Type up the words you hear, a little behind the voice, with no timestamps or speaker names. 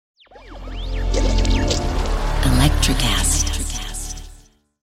NutraCast.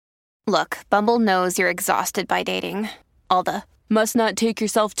 Look, Bumble knows you're exhausted by dating. All the must not take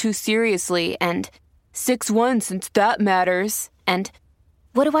yourself too seriously and 6'1" since that matters. And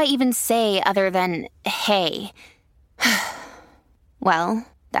what do I even say other than hey? Well,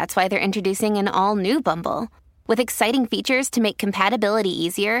 that's why they're introducing an all-new Bumble with exciting features to make compatibility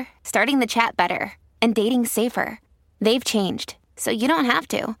easier, starting the chat better, and dating safer. They've changed, so you don't have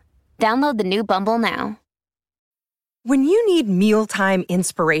to. Download the new Bumble now. When you need mealtime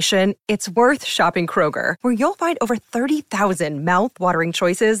inspiration, it's worth shopping Kroger, where you'll find over 30,000 mouth-watering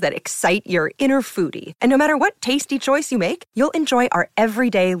choices that excite your inner foodie. And no matter what tasty choice you make, you'll enjoy our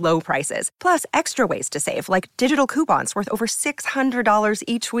everyday low prices, plus extra ways to save, like digital coupons worth over $600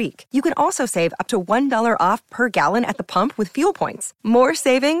 each week. You can also save up to $1 off per gallon at the pump with fuel points. More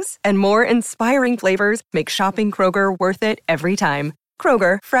savings and more inspiring flavors make shopping Kroger worth it every time.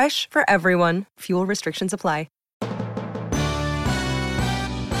 Kroger, fresh for everyone. Fuel restrictions apply.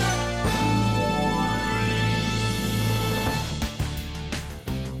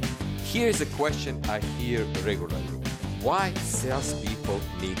 Here's a question I hear regularly. Why salespeople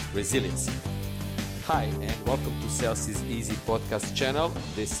need resiliency? Hi, and welcome to Sales is Easy podcast channel.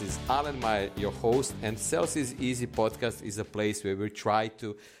 This is Alan Meyer, your host, and Sales is Easy podcast is a place where we try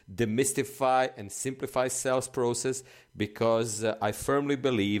to demystify and simplify sales process, because I firmly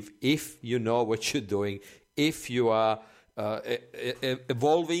believe if you know what you're doing, if you are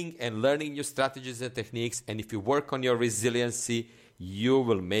evolving and learning new strategies and techniques, and if you work on your resiliency, you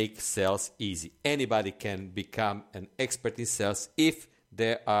will make sales easy. Anybody can become an expert in sales if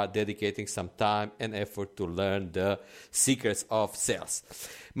they are dedicating some time and effort to learn the secrets of sales.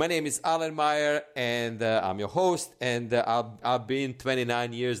 My name is Alan Meyer, and I'm your host, and I've been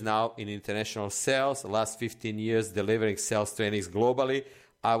 29 years now in international sales, the last 15 years delivering sales trainings globally.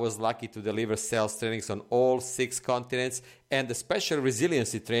 I was lucky to deliver sales trainings on all 6 continents, and the special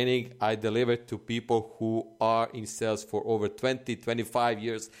resiliency training I delivered to people who are in sales for over 20, 25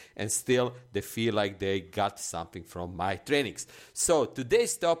 years, and still they feel like they got something from my trainings. So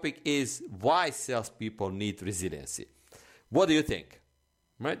today's topic is why salespeople need resiliency. What do you think?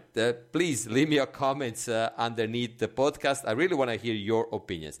 Right? Please leave me your comments underneath the podcast. I really want to hear your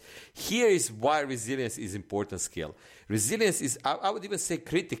opinions. Here is why resilience is an important skill. Resilience is, I would even say,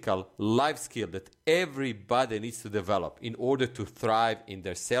 critical life skill that everybody needs to develop in order to thrive in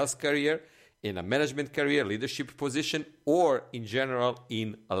their sales career, in a management career, leadership position, or in general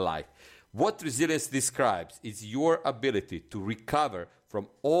in a life. What resilience describes is your ability to recover from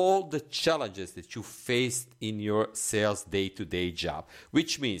all the challenges that you faced in your sales day-to-day job.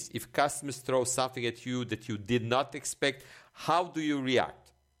 Which means if customers throw something at you that you did not expect, how do you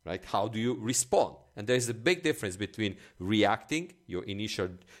react? Right? How do you respond? And there's a big difference between reacting, your initial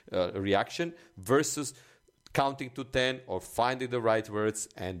reaction, versus counting to 10 or finding the right words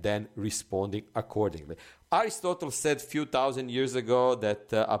and then responding accordingly. Aristotle said a few thousand years ago that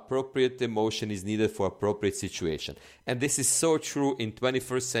appropriate emotion is needed for appropriate situation. And this is so true in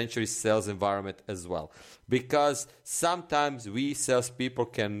 21st century sales environment as well. Because sometimes we salespeople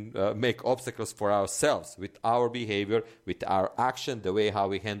can make obstacles for ourselves with our behavior, with our action, the way how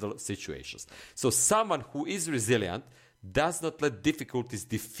we handle situations. So someone who is resilient does not let difficulties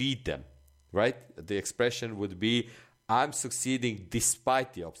defeat them. Right? The expression would be, I'm succeeding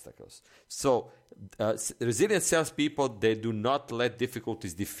despite the obstacles. So resilient salespeople, they do not let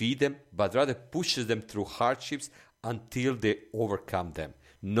difficulties defeat them, but rather pushes them through hardships until they overcome them.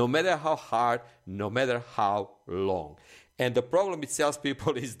 No matter how hard, no matter how long. And the problem with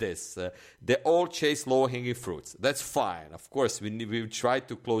salespeople is this. They all chase low-hanging fruits. That's fine. Of course, we try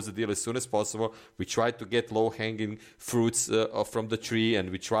to close the deal as soon as possible. We try to get low-hanging fruits from the tree, and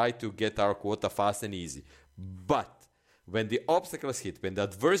we try to get our quota fast and easy. But when the obstacles hit, when the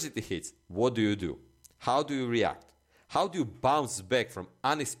adversity hits, what do? How do you react? How do you bounce back from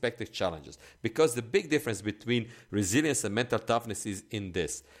unexpected challenges? Because the big difference between resilience and mental toughness is in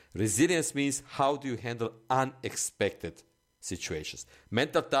this. Resilience means how do you handle unexpected situations.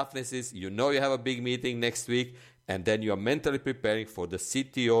 Mental toughness is, you know you have a big meeting next week, and then you are mentally preparing for the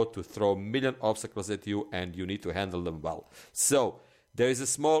CTO to throw a million obstacles at you, and you need to handle them well. So there is a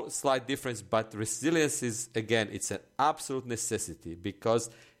slight difference, but resilience is, again, it's an absolute necessity, because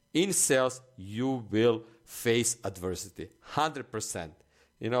in sales, you will face adversity, 100%.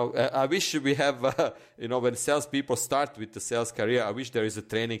 I wish we have, when salespeople start with the sales career, I wish there is a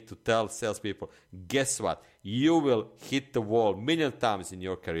training to tell salespeople, guess what? You will hit the wall 1,000,000 times in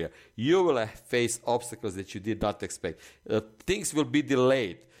your career. You will face obstacles that you did not expect. Things will be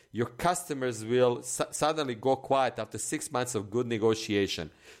delayed. Your customers will suddenly go quiet after 6 months of good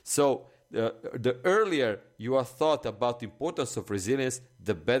negotiation. So the earlier you are thought about the importance of resilience,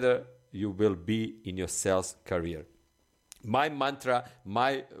 the better you will be in your sales career. My mantra,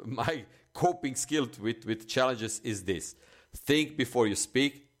 my coping skill with challenges is this: think before you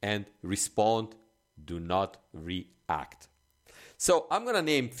speak and respond. Do not react. So I'm going to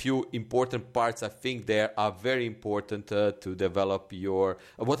name a few important parts I think they are very important to develop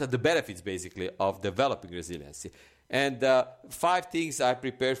what are the benefits basically of developing resiliency. And 5 things I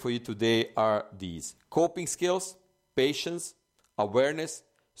prepared for you today are these: coping skills, patience, awareness,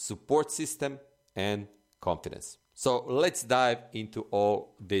 support system, and confidence. So let's dive into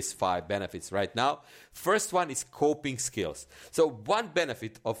all these 5 benefits right now. First one is coping skills. So one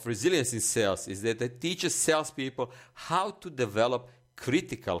benefit of resilience in sales is that it teaches salespeople how to develop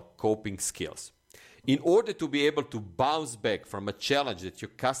critical coping skills. In order to be able to bounce back from a challenge that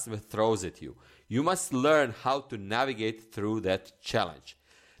your customer throws at you, you must learn how to navigate through that challenge.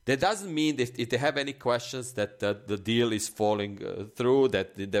 That doesn't mean that if they have any questions that the deal is falling through,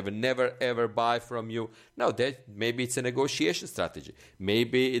 that they will never ever buy from you. No, maybe it's a negotiation strategy.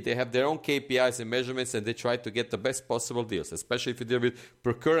 Maybe they have their own KPIs and measurements and they try to get the best possible deals, especially if you deal with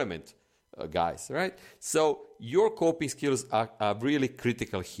procurement guys, right? So your coping skills are really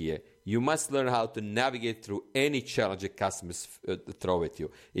critical here. You must learn how to navigate through any challenge that customers throw at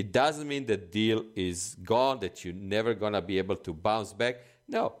you. It doesn't mean the deal is gone, that you're never going to be able to bounce back.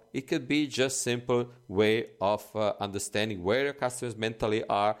 No, it could be just simple way of understanding where your customers mentally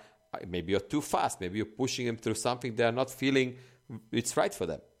are. Maybe you're too fast. Maybe you're pushing them through something they're not feeling it's right for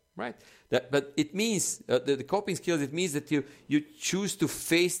them, right? But it means, the coping skills, it means that you choose to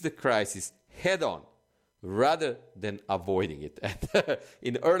face the crisis head on rather than avoiding it. And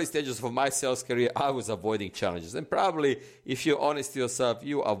in the early stages of my sales career, I was avoiding challenges. And probably, if you're honest to yourself,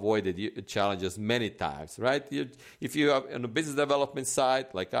 you avoided challenges many times, right? If you are on the business development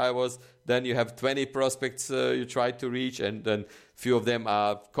side, like I was, then you have 20 prospects you try to reach, and then few of them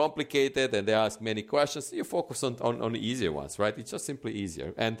are complicated and they ask many questions. You focus on the easier ones, right? It's just simply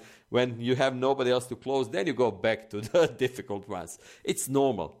easier. And when you have nobody else to close, then you go back to the difficult ones. It's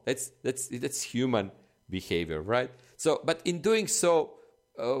normal. That's human behavior, right? So, but in doing so,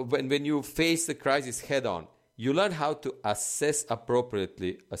 when you face the crisis head on, you learn how to assess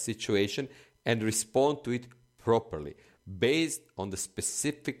appropriately a situation and respond to it properly based on the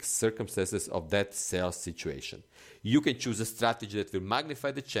specific circumstances of that sales situation. You can choose a strategy that will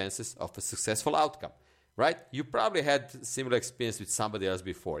magnify the chances of a successful outcome, right? You probably had similar experience with somebody else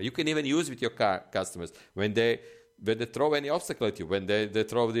before. You can even use with your customers when they throw any obstacle at you, when they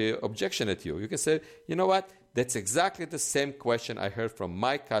throw the objection at you. You can say, you know what? That's exactly the same question I heard from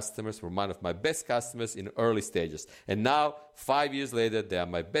my customers, from one of my best customers in early stages. And now, 5 years later, they are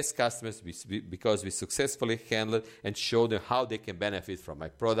my best customers because we successfully handled and showed them how they can benefit from my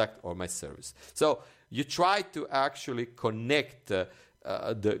product or my service. So you try to actually connect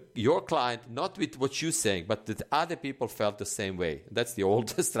your client, not with what you're saying, but that other people felt the same way. That's the old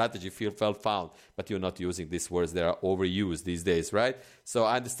strategy, feel, felt, found. But you're not using these words. They are overused these days, right? So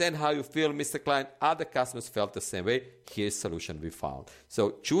I understand how you feel, Mr. Client. Other customers felt the same way. Here's a solution we found.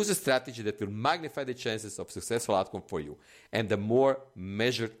 So choose a strategy that will magnify the chances of successful outcome for you. And the more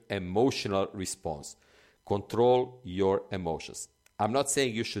measured emotional response. Control your emotions. I'm not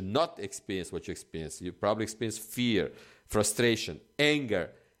saying you should not experience what you experience. You probably experience fear, frustration,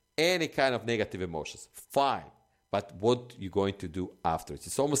 anger, any kind of negative emotions. Fine. But what you're going to do afterwards.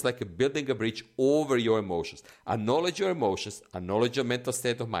 It's almost like building a bridge over your emotions. Acknowledge your emotions. Acknowledge your mental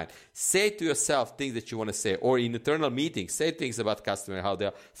state of mind. Say to yourself things that you want to say. Or in internal meetings, say things about customer, how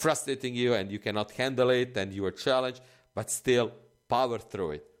they're frustrating you and you cannot handle it and you are challenged. But still power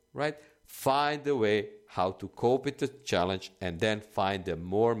through it, right? Find a way how to cope with the challenge and then find a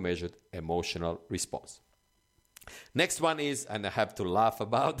more measured emotional response. Next one is, and I have to laugh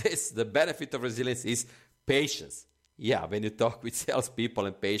about this, the benefit of resilience is patience. Yeah, when you talk with salespeople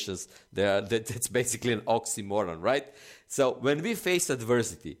and patience, that's basically an oxymoron, right? So when we face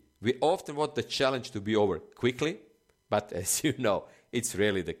adversity, we often want the challenge to be over quickly, but as you know, it's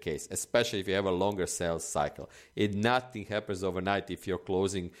rarely the case, especially if you have a longer sales cycle. Nothing happens overnight if you're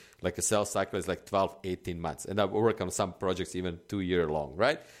closing, like a sales cycle is like 12, 18 months. And I've worked on some projects even 2 years long,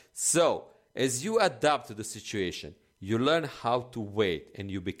 right? So as you adapt to the situation, you learn how to wait and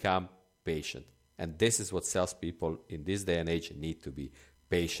you become patient. And this is what salespeople in this day and age need to be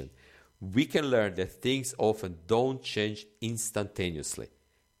patient. We can learn that things often don't change instantaneously.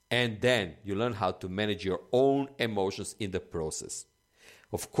 And then you learn how to manage your own emotions in the process.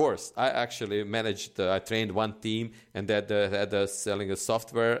 Of course, I actually I trained one team, and that had selling a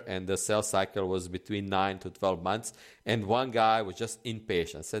software, and the sales cycle was between 9 to 12 months. And one guy was just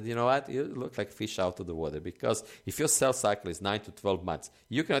impatient. Said, you know what, you look like fish out of the water, because if your sales cycle is 9 to 12 months,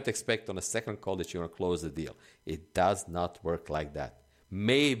 you cannot expect on a second call that you're going to close the deal. It does not work like that.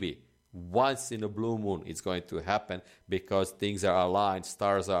 Maybe once in a blue moon it's going to happen, because things are aligned,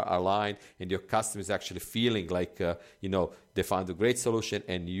 stars are aligned, and your customer is actually feeling like they found a great solution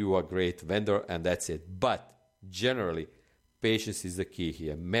and you are a great vendor, and that's it. But generally, patience is the key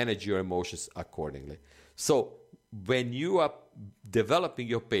here. Manage your emotions accordingly. So when you are developing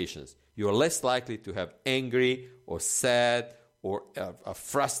your patience, you're less likely to have angry or sad or a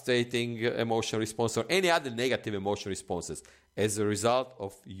frustrating emotional response or any other negative emotional responses as a result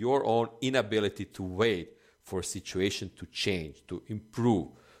of your own inability to wait for a situation to change, to improve,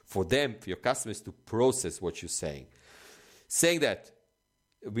 for your customers to process what you're saying. Saying that,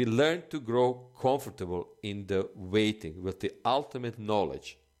 we learn to grow comfortable in the waiting with the ultimate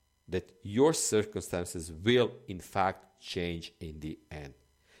knowledge that your circumstances will in fact change in the end.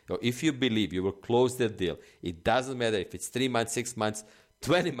 So if you believe you will close the deal, it doesn't matter if it's 3 months, 6 months,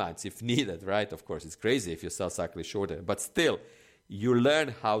 20 months if needed, right? Of course, it's crazy if your sales cycle is shorter, but still, you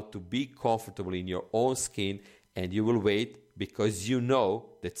learn how to be comfortable in your own skin, and you will wait because you know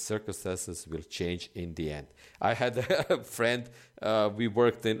that circumstances will change in the end. I had a friend, we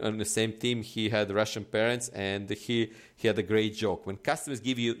worked on the same team. He had Russian parents, and he had a great joke. When customers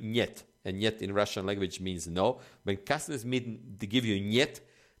give you "niet," and "niet" in Russian language means no, when customers give you "niet,"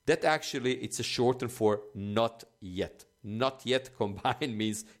 that actually it's a shorten for "not yet." Not yet combined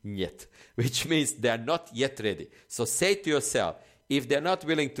means "niet," which means they're not yet ready. So say to yourself, if they're not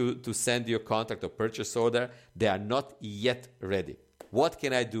willing to send you a contract or purchase order, they are not yet ready. What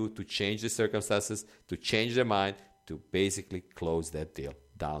can I do to change the circumstances, to change their mind, to basically close that deal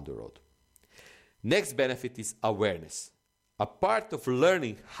down the road? Next benefit is awareness. A part of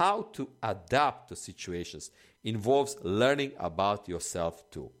learning how to adapt to situations involves learning about yourself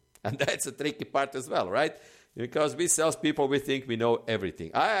too. And that's a tricky part as well, right? Because we salespeople, we think we know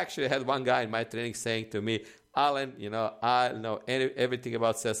everything. I actually had one guy in my training saying to me, Alan, I know everything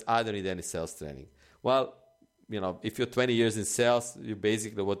about sales. I don't need any sales training. Well, if you're 20 years in sales, you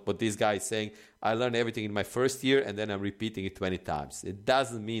basically what this guy is saying, I learned everything in my first year and then I'm repeating it 20 times. It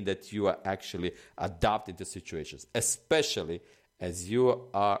doesn't mean that you are actually adapting to situations, especially as you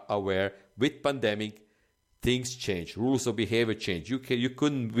are aware with pandemic, things change, rules of behavior change. You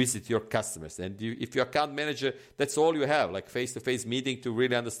couldn't visit your customers. And if you're account manager, that's all you have, like face-to-face meeting to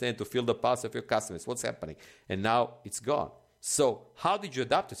really understand, to feel the pulse of your customers, what's happening. And now it's gone. So how did you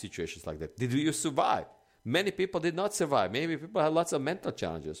adapt to situations like that? Did you survive? Many people did not survive. Maybe people had lots of mental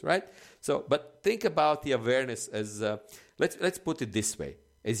challenges, right? So, but think about the awareness as, let's put it this way.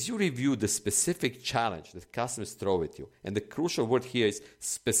 As you review the specific challenge that customers throw at you, and the crucial word here is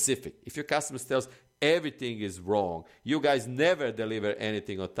specific. If your customer tells everything is wrong, you guys never deliver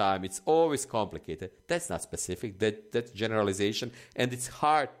anything on time, it's always complicated, that's not specific, that's generalization, and it's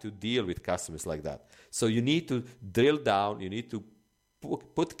hard to deal with customers like that. So you need to drill down, you need to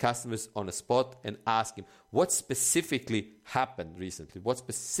put customers on a spot and ask him what specifically happened recently, what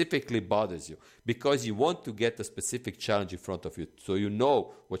specifically bothers you, because you want to get a specific challenge in front of you so you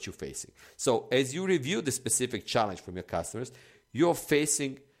know what you're facing. So as you review the specific challenge from your customers, you're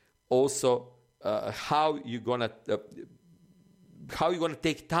facing also how you're gonna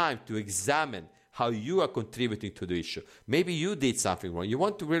take time to examine how you are contributing to the issue. Maybe you did something wrong. You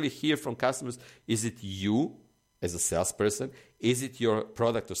want to really hear from customers, is it you as a salesperson? Is it your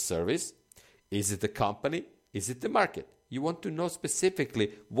product or service? Is it the company? Is it the market? You want to know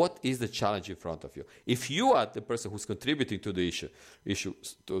specifically what is the challenge in front of you. If you are the person who's contributing to the issue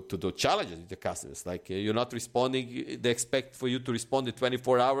to the challenges with the customers, like you're not responding, they expect for you to respond in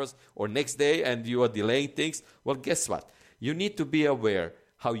 24 hours or next day and you are delaying things, well, guess what? You need to be aware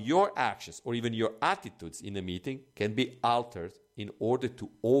how your actions or even your attitudes in a meeting can be altered in order to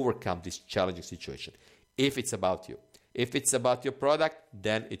overcome this challenging situation. If it's about you. If it's about your product,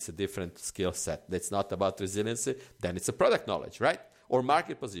 then it's a different skill set. That's not about resiliency, then it's a product knowledge, right? Or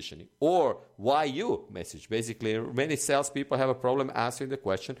market positioning, or why you message. Basically, many salespeople have a problem answering the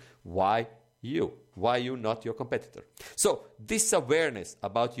question, why you? Why you, not your competitor? So this awareness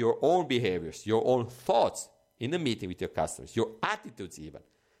about your own behaviors, your own thoughts in a meeting with your customers, your attitudes even.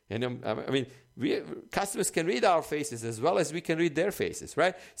 And customers can read our faces as well as we can read their faces,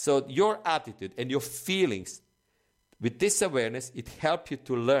 right? So your attitude and your feelings, with this awareness, it helps you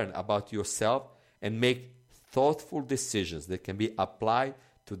to learn about yourself and make thoughtful decisions that can be applied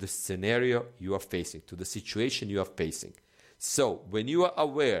to the scenario you are facing, to the situation you are facing. So when you are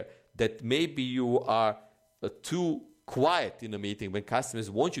aware that maybe you are too quiet in a meeting when customers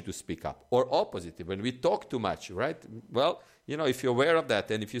want you to speak up, or opposite, when we talk too much, right? Well, if you're aware of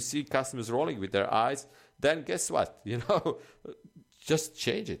that, and if you see customers rolling with their eyes, then guess what? Just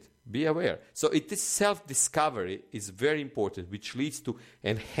change it. Be aware. So this self-discovery is very important, which leads to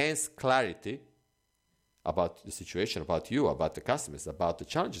enhanced clarity about the situation, about you, about the customers, about the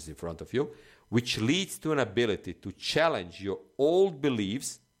challenges in front of you, which leads to an ability to challenge your old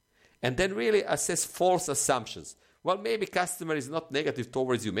beliefs and then really assess false assumptions. Well, maybe customer is not negative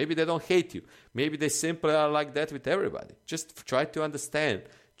towards you. Maybe they don't hate you. Maybe they simply are like that with everybody. Just try to understand.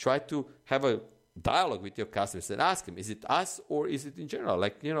 Try to have a dialogue with your customers and ask them, is it us or is it in general?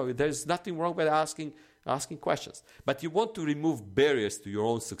 There's nothing wrong with asking questions. But you want to remove barriers to your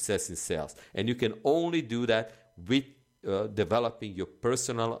own success in sales. And you can only do that with developing your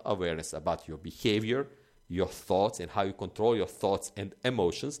personal awareness about your behavior, your thoughts, and how you control your thoughts and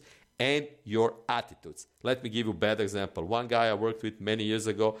emotions, and your attitudes. Let me give you a bad example. One guy I worked with many years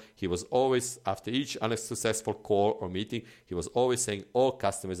ago, he was always, after each unsuccessful call or meeting, he was always saying, all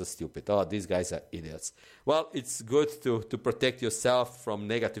customers are stupid. Oh, these guys are idiots. Well, it's good to protect yourself from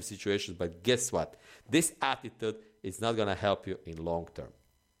negative situations, but guess what? This attitude is not going to help you in long term.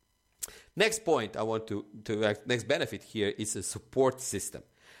 Next point I want next benefit here is a support system.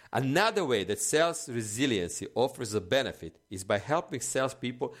 Another way that sales resiliency offers a benefit is by helping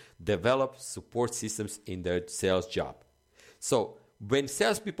salespeople develop support systems in their sales job. So when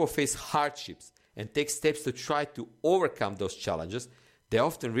salespeople face hardships and take steps to try to overcome those challenges, they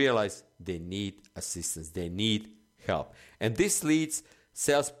often realize they need assistance, they need help. And this leads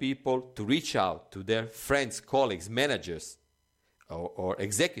salespeople to reach out to their friends, colleagues, managers, or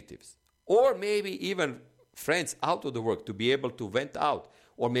executives, or maybe even friends out of the work to be able to vent out,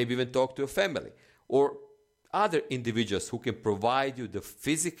 or maybe even talk to a family, or other individuals who can provide you the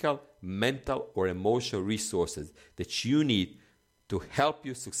physical, mental, or emotional resources that you need to help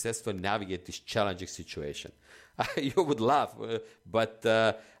you successfully navigate this challenging situation. You would laugh, but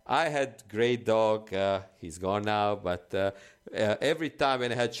I had a great dog. He's gone now, but every time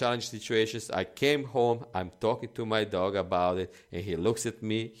when I had challenging situations, I came home, I'm talking to my dog about it, and he looks at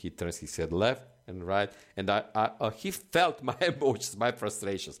me, he turns his head left and right, and he felt my emotions, my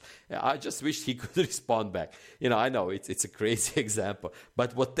frustrations. I just wish he could respond back. I know it's a crazy example,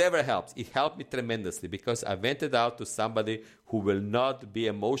 but whatever helps, it helped me tremendously because I vented out to somebody who will not be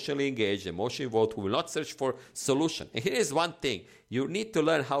emotionally engaged, emotionally involved, who will not search for solution. And here is one thing. You need to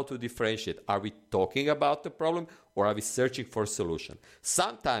learn how to differentiate. Are we talking about the problem or are we searching for a solution?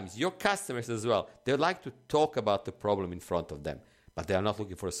 Sometimes your customers as well, they like to talk about the problem in front of them, but they are not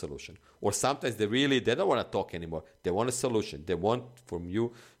looking for a solution. Or sometimes they don't want to talk anymore. They want a solution. They want from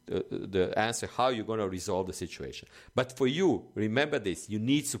you the answer how you're going to resolve the situation. But for you, remember this, you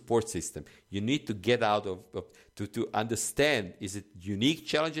need support system. You need to get out to understand, is it unique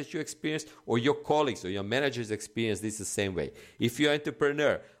challenges you experience or your colleagues or your managers experience this the same way? If you're an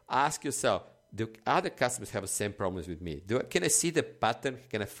entrepreneur, ask yourself, do other customers have the same problems with me? Can I see the pattern?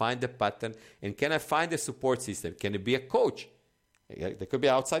 Can I find the pattern? And can I find a support system? Can it be a coach? There could be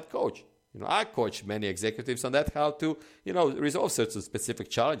an outside coach. I coach many executives on that, how to, resolve certain specific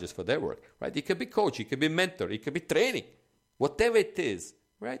challenges for their work, right? It could be coach, it could be mentor, it could be training, whatever it is,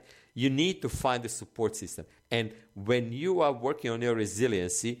 right? You need to find a support system. And when you are working on your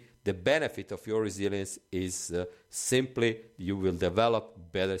resiliency, the benefit of your resilience is simply you will develop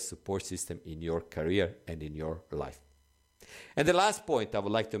better support system in your career and in your life. And the last point I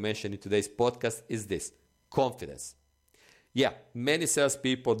would like to mention in today's podcast is this: confidence. Yeah, many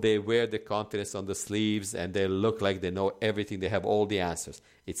salespeople, they wear the confidence on the sleeves and they look like they know everything. They have all the answers.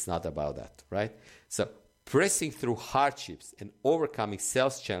 It's not about that, right? So pressing through hardships and overcoming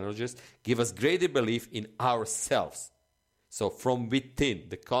sales challenges give us greater belief in ourselves. So from within,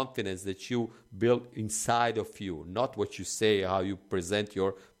 the confidence that you build inside of you, not what you say, how you present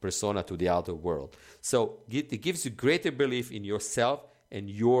your persona to the outer world. So it gives you greater belief in yourself and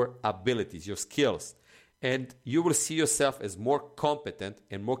your abilities, your skills. And you will see yourself as more competent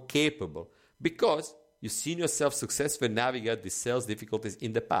and more capable because you've seen yourself successfully navigate the sales difficulties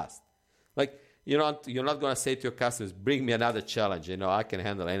in the past. Like, you're not going to say to your customers, bring me another challenge, I can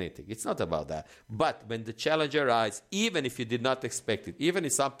handle anything. It's not about that. But when the challenge arises, even if you did not expect it, even if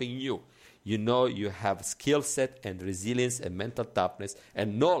it's something new, you have skill set and resilience and mental toughness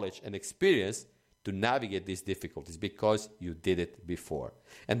and knowledge and experience to navigate these difficulties because you did it before.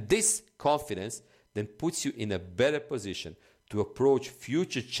 And this confidence then puts you in a better position to approach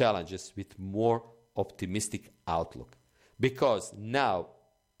future challenges with more optimistic outlook. Because now,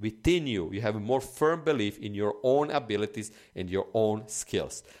 within you. You have a more firm belief in your own abilities and your own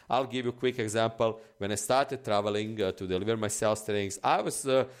skills. I'll give you a quick example. When I started traveling to deliver my sales trainings, I was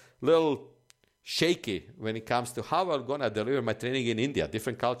a little shaky when it comes to how I'm going to deliver my training in India,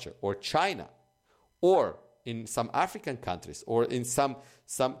 different culture, or China, or in some African countries, or in some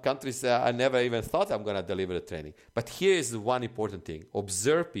countries I never even thought I'm going to deliver the training. But here is the one important thing.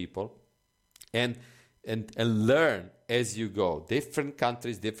 Observe people and learn as you go. Different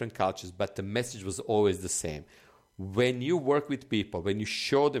countries, different cultures, but the message was always the same. When you work with people, when you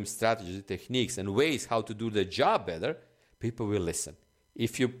show them strategies, techniques, and ways how to do the job better, people will listen.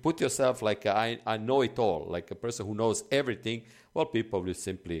 If you put yourself like I know it all, like a person who knows everything, well, people will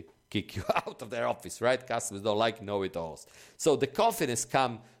simply kick you out of their office, right? Customers don't like know-it-alls. So the confidence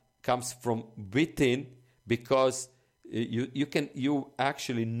comes from within, because you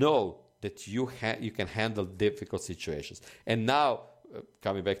actually know that you can handle difficult situations. And now,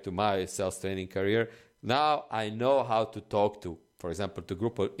 coming back to my sales training career, now I know how to talk to, for example, to a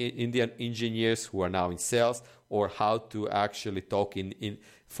group of Indian engineers who are now in sales, or how to actually talk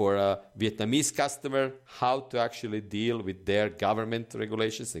for a Vietnamese customer, how to actually deal with their government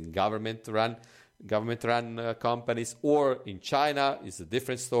regulations and government-run companies, or in China is a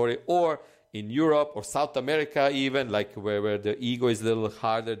different story, or in Europe or South America even, like where the ego is a little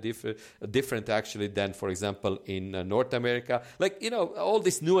harder, different actually than, for example, in North America. Like, all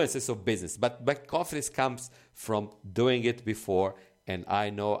these nuances of business. But confidence comes from doing it before, and I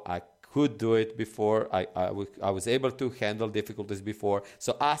know I could do it before. I was able to handle difficulties before.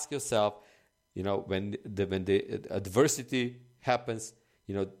 So ask yourself, when the adversity happens,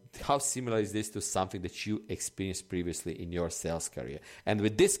 how similar is this to something that you experienced previously in your sales career? And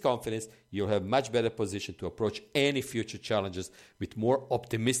with this confidence, you'll have much better position to approach any future challenges with more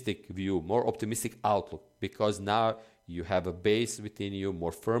optimistic view, more optimistic outlook, because now you have a base within you,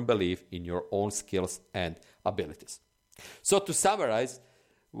 more firm belief in your own skills and abilities. So to summarize,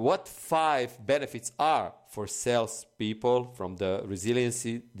 what 5 benefits are for salespeople from the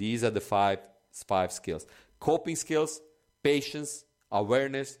resiliency? These are the five skills: coping skills, patience,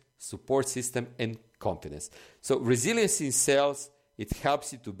 awareness, support system, and confidence. So resiliency in sales, it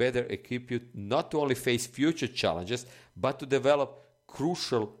helps you to better equip you not to only face future challenges, but to develop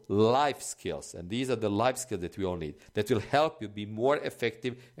crucial life skills. And these are the life skills that we all need, that will help you be more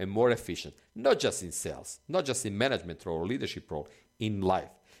effective and more efficient, not just in sales, not just in management role or leadership role, in life.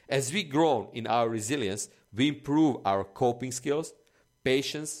 As we grow in our resilience, we improve our coping skills,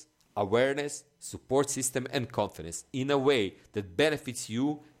 patience, awareness, support system, and confidence in a way that benefits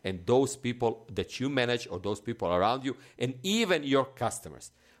you and those people that you manage, or those people around you, and even your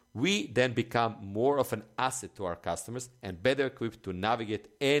customers. We then become more of an asset to our customers and better equipped to navigate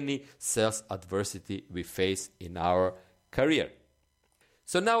any sales adversity we face in our career.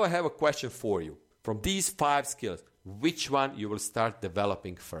 So now I have a question for you. From these 5 skills, which one you will start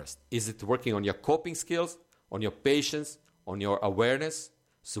developing first? Is it working on your coping skills, on your patience, on your awareness,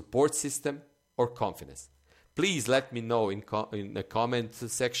 support system, or confidence? Please let me know in the comment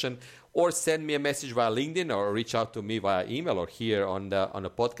section, or send me a message via LinkedIn, or reach out to me via email, or here on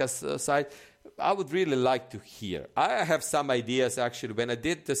the podcast side. I would really like to hear. I have some ideas actually. When I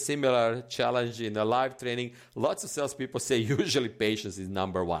did the similar challenge in a live training, lots of salespeople say usually patience is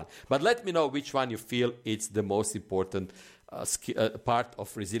number 1. But let me know which one you feel it's the most important part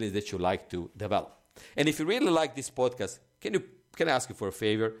of resilience that you like to develop. And if you really like this podcast, can I ask you for a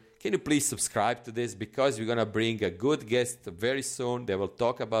favor? Can you please subscribe to this, because we're going to bring a good guest very soon. They will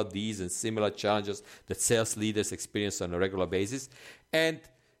talk about these and similar challenges that sales leaders experience on a regular basis. And,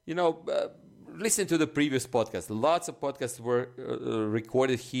 listen to the previous podcast. Lots of podcasts were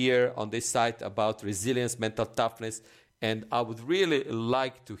recorded here on this site about resilience, mental toughness. And I would really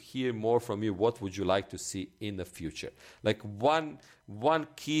like to hear more from you. What would you like to see in the future? Like one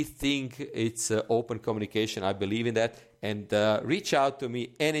key thing, it's open communication. I believe in that. And reach out to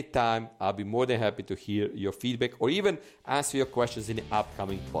me anytime. I'll be more than happy to hear your feedback, or even answer your questions in the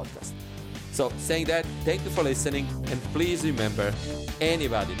upcoming podcast. So saying that, thank you for listening. And please remember,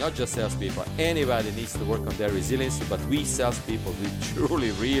 anybody, not just salespeople, anybody needs to work on their resilience. But we salespeople, we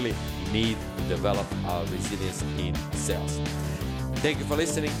truly, really need to develop our resilience in sales. Thank you for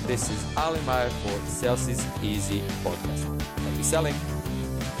listening. This is Ali Meyer for Sales is Easy podcast. Happy selling.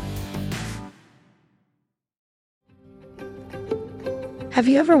 Have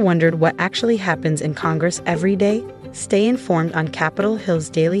you ever wondered what actually happens in Congress every day? Stay informed on Capitol Hill's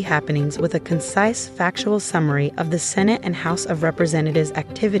daily happenings with a concise, factual summary of the Senate and House of Representatives'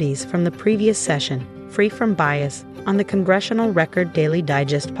 activities from the previous session, free from bias, on the Congressional Record Daily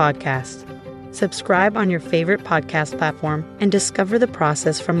Digest podcast. Subscribe on your favorite podcast platform and discover the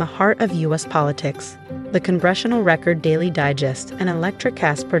process from the heart of U.S. politics. The Congressional Record Daily Digest, an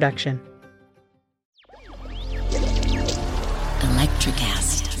Electricast production.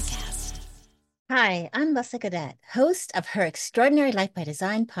 Electricast. Hi, I'm Leslie Cadet, host of her Extraordinary Life by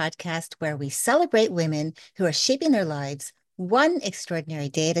Design podcast, where we celebrate women who are shaping their lives one extraordinary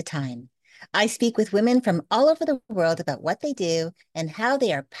day at a time. I speak with women from all over the world about what they do and how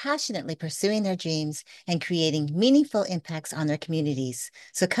they are passionately pursuing their dreams and creating meaningful impacts on their communities.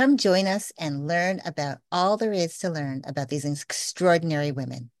 So come join us and learn about all there is to learn about these extraordinary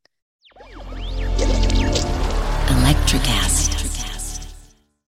women. Electricast.